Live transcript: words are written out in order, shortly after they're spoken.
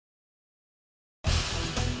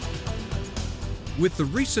With the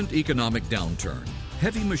recent economic downturn,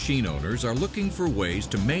 heavy machine owners are looking for ways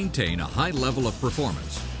to maintain a high level of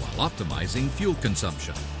performance while optimizing fuel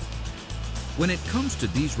consumption. When it comes to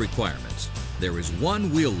these requirements, there is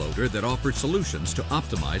one wheel loader that offers solutions to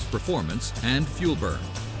optimize performance and fuel burn: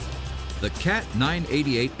 the CAT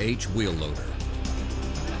 988H wheel loader.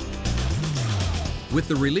 With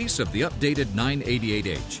the release of the updated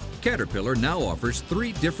 988H, Caterpillar now offers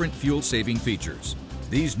 3 different fuel-saving features.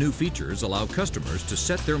 These new features allow customers to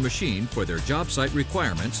set their machine for their job site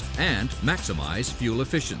requirements and maximize fuel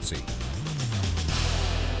efficiency.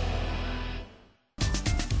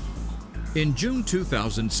 In June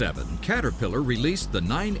 2007, Caterpillar released the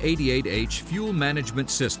 988H Fuel Management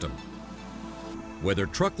System. Whether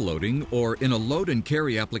truck loading or in a load and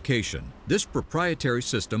carry application, this proprietary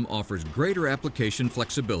system offers greater application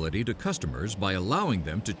flexibility to customers by allowing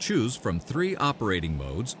them to choose from 3 operating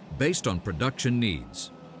modes based on production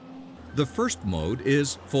needs. The first mode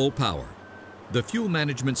is full power. The fuel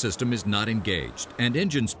management system is not engaged, and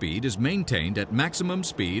engine speed is maintained at maximum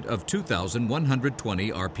speed of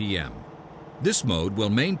 2,120 RPM. This mode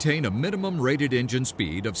will maintain a minimum rated engine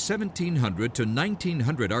speed of 1,700 to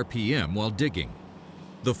 1,900 RPM while digging.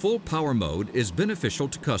 The full power mode is beneficial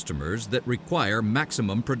to customers that require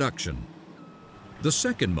maximum production. The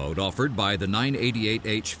second mode offered by the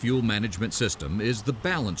 988H fuel management system is the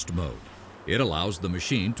balanced mode. It allows the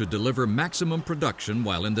machine to deliver maximum production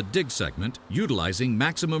while in the dig segment, utilizing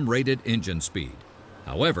maximum rated engine speed.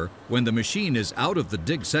 However, when the machine is out of the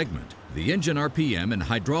dig segment, the engine RPM and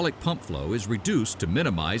hydraulic pump flow is reduced to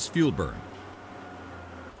minimize fuel burn.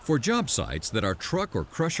 For job sites that are truck or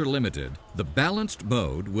crusher limited, the balanced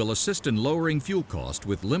mode will assist in lowering fuel cost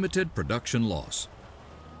with limited production loss.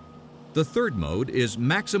 The third mode is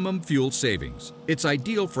maximum fuel savings. It's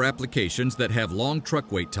ideal for applications that have long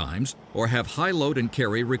truck wait times or have high load and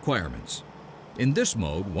carry requirements. In this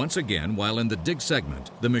mode, once again, while in the dig segment,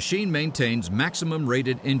 the machine maintains maximum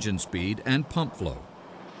rated engine speed and pump flow.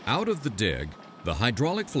 Out of the dig, the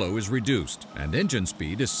hydraulic flow is reduced and engine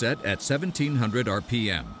speed is set at 1,700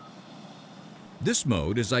 RPM. This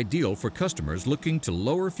mode is ideal for customers looking to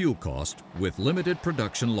lower fuel cost with limited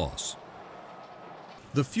production loss.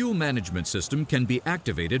 The fuel management system can be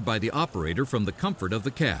activated by the operator from the comfort of the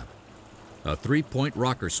cab. A 3-point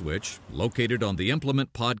rocker switch, located on the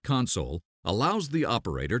implement pod console, allows the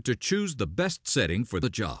operator to choose the best setting for the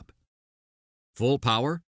job: full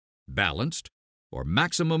power, balanced, or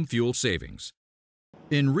maximum fuel savings.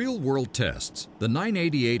 In real-world tests, the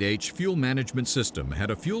 988H fuel management system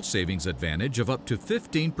had a fuel savings advantage of up to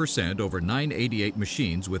 15% over 988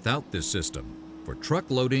 machines without this system for truck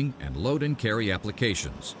loading and load and carry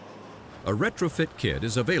applications. A retrofit kit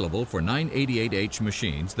is available for 988H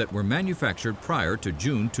machines that were manufactured prior to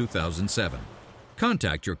June 2007.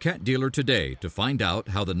 Contact your CAT dealer today to find out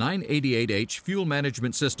how the 988H fuel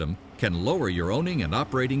management system can lower your owning and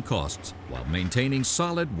operating costs while maintaining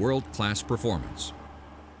solid world-class performance.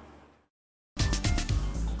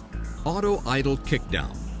 Auto Idle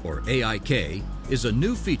Kickdown, or AIK, is a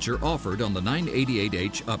new feature offered on the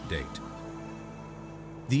 988H update.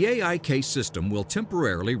 The AIK system will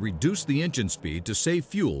temporarily reduce the engine speed to save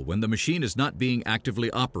fuel when the machine is not being actively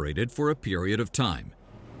operated for a period of time.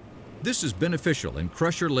 This is beneficial in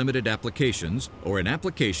crusher-limited applications or in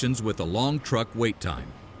applications with a long truck wait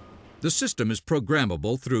time. The system is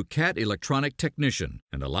programmable through CAT Electronic Technician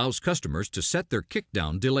and allows customers to set their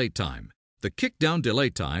kickdown delay time. The kickdown delay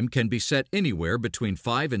time can be set anywhere between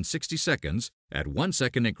 5 and 60 seconds at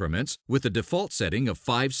 1-second increments with a default setting of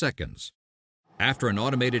 5 seconds. After an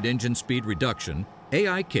automated engine speed reduction,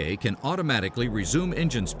 AIK can automatically resume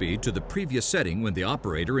engine speed to the previous setting when the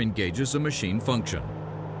operator engages a machine function.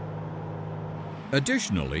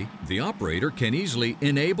 Additionally, the operator can easily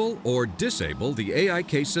enable or disable the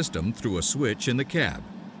AIK system through a switch in the cab.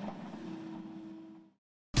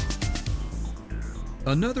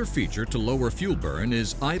 Another feature to lower fuel burn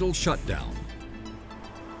is idle shutdown.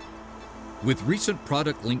 With recent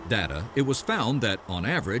product-linked data, it was found that, on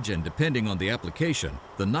average and depending on the application,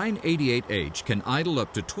 the 988H can idle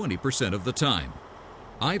up to 20% of the time.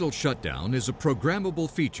 Idle shutdown is a programmable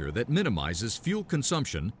feature that minimizes fuel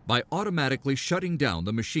consumption by automatically shutting down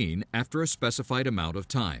the machine after a specified amount of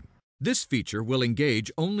time. This feature will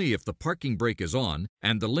engage only if the parking brake is on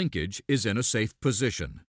and the linkage is in a safe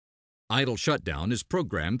position. Idle shutdown is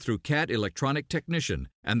programmed through CAT Electronic Technician,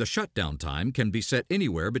 and the shutdown time can be set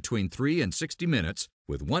anywhere between 3 and 60 minutes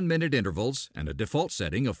with 1-minute intervals and a default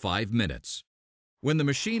setting of 5 minutes. When the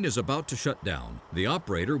machine is about to shut down, the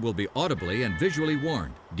operator will be audibly and visually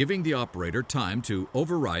warned, giving the operator time to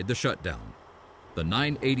override the shutdown. The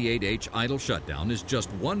 988H idle shutdown is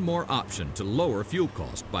just one more option to lower fuel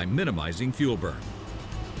cost by minimizing fuel burn.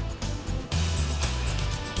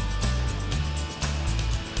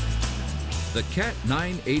 The Cat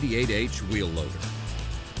 988H wheel loader,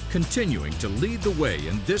 continuing to lead the way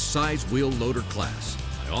in this size wheel loader class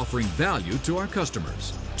by offering value to our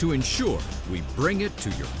customers to ensure we bring it to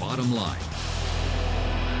your bottom line.